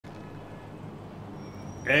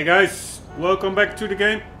Hey guys, welcome back to the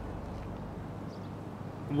game.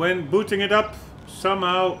 When booting it up,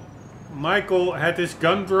 somehow Michael had his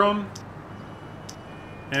gun drawn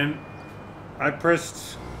and I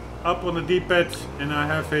pressed up on the D-pad and I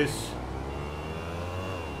have his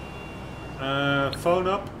phone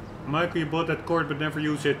up. Michael, you bought that cord but never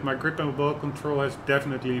use it. My grip and ball control has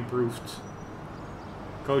definitely improved.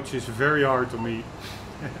 Coach is very hard on me.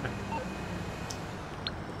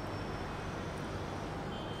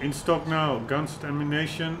 In stock now, guns and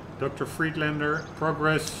ammunition, Dr. Friedlander,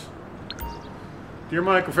 progress. Dear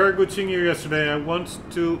Michael, very good seeing you yesterday. I want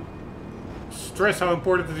to stress how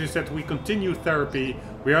important it is that we continue therapy.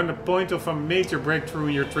 We are on the point of a major breakthrough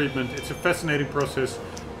in your treatment. It's a fascinating process.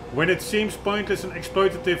 When it seems pointless and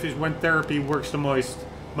exploitative is when therapy works the most.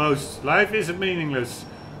 Life isn't meaningless.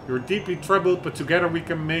 You're deeply troubled, but together we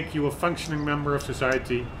can make you a functioning member of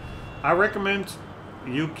society. I recommend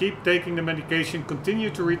you keep taking the medication, continue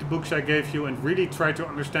to read the books I gave you, and really try to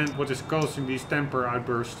understand what is causing these temper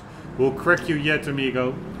outbursts. We'll crack you yet,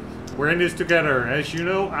 amigo. We're in this together. As you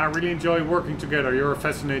know, I really enjoy working together. You're a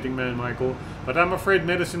fascinating man, Michael. But I'm afraid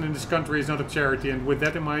medicine in this country is not a charity, and with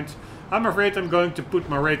that in mind, I'm afraid I'm going to put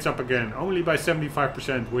my rates up again, only by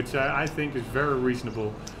 75%, which I think is very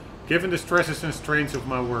reasonable, given the stresses and strains of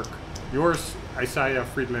my work. Yours, Isaiah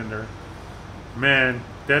Friedlander. Man,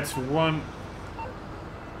 that's one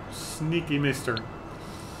sneaky mister.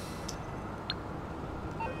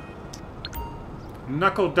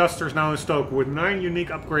 Knuckle dusters now in stock with 9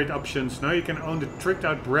 unique upgrade options. Now you can own the tricked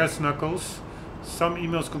out brass knuckles. Some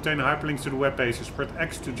emails contain hyperlinks to the web pages. Spread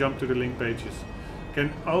X to jump to the link pages.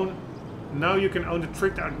 Now you can own the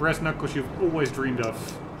tricked out brass knuckles you've always dreamed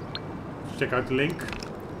of. Check out the link.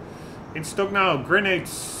 In stock now,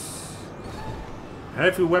 grenades.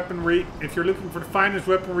 Heavy weaponry. If you're looking for the finest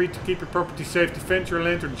weaponry to keep your property safe, defend your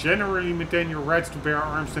land, or generally maintain your rights to bear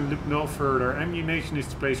arms, then look no further. Ammunition is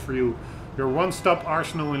the place for you. Your one-stop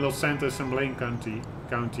arsenal in Los Santos and Blaine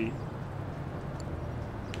County.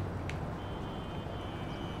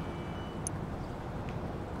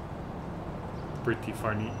 Pretty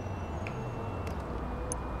funny.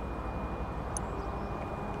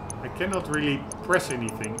 I cannot really press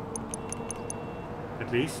anything. At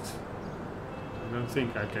least. I don't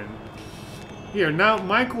think I can. Here, now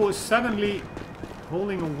Michael is suddenly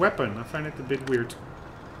holding a weapon. I find it a bit weird.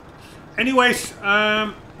 Anyways,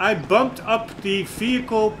 I bumped up the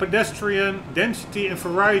vehicle, pedestrian, density and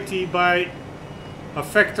variety by a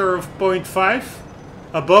factor of 0.5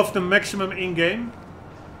 above the maximum in-game.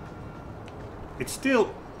 It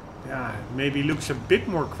still, maybe looks a bit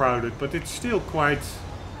more crowded, but it's still quite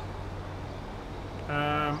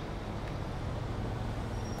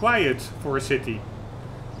quiet for a city.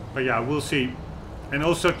 But yeah, we'll see. And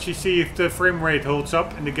also to see if the frame rate holds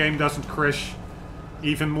up and the game doesn't crash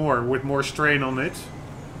even more with more strain on it.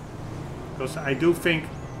 Because I do think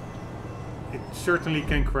it certainly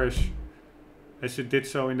can crash as it did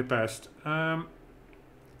so in the past.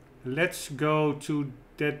 Let's go to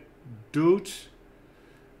that dude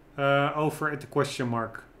over at the question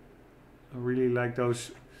mark. I really like those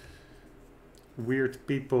weird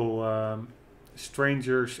people,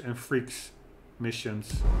 strangers and freaks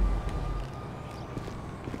missions.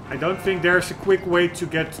 I don't think there's a quick way to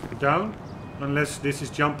get down unless this is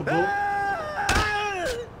jumpable.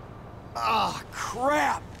 Ah,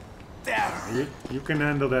 crap! You can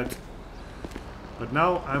handle that. But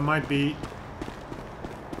now I might be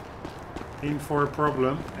in for a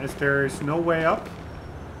problem as there is no way up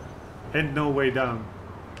and no way down.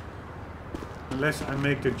 Unless I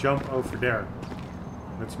make the jump over there.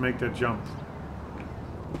 Let's make that jump.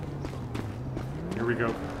 Here we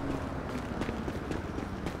go.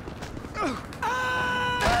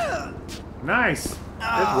 Nice!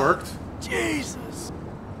 That worked. Jesus!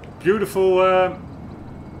 Beautiful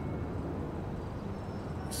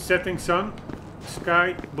setting sun,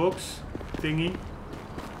 sky, box, thingy.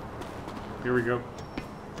 Here we go.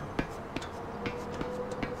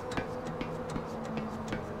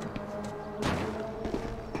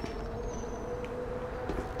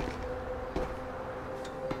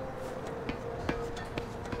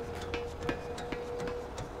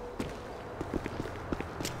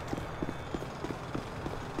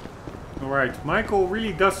 Alright, Michael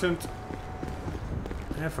really doesn't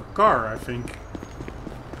have a car, I think.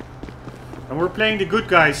 And we're playing the good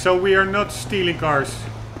guys, so we are not stealing cars.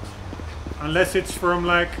 Unless it's from,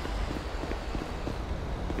 like,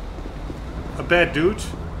 a bad dude.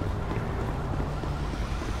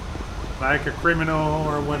 Like a criminal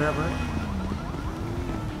or whatever.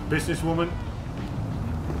 Businesswoman.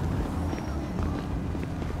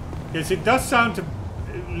 Yes, it does sound,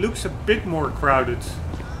 it looks a bit more crowded.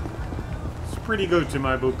 pretty good in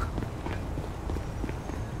my book.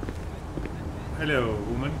 Hello,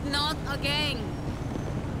 woman. Not again.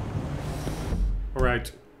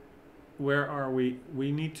 Alright. Where are we?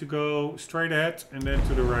 We need to go straight ahead and then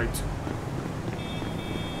to the right.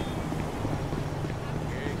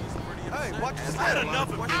 Hey, watch your step.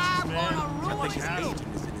 Enough of I'm gonna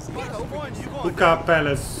ruin you. Hookah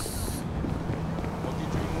Palace.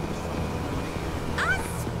 I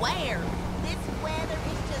swear, this weather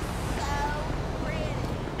is just so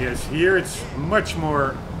pretty. Yes, here it's much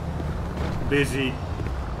more busy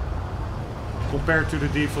compared to the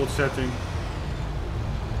default setting.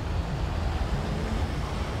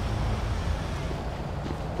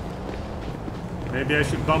 Maybe I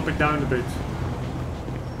should bump it down a bit.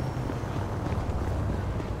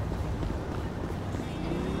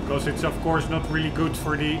 Because it's of course not really good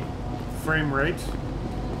for the frame rate.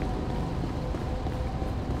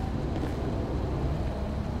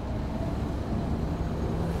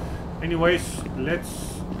 Anyways,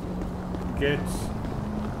 let's get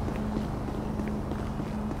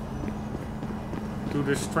to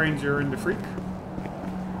the stranger and the freak.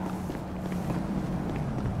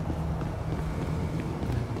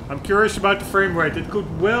 I'm curious about the frame rate. It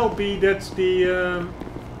could well be that's the...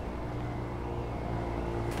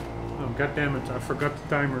 Oh, god damn it, I forgot the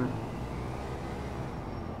timer.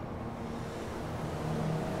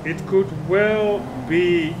 It could well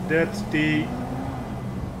be that the...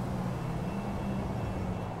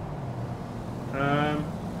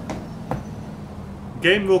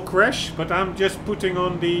 game will crash, but I'm just putting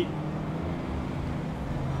on the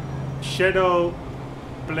shadow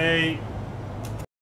play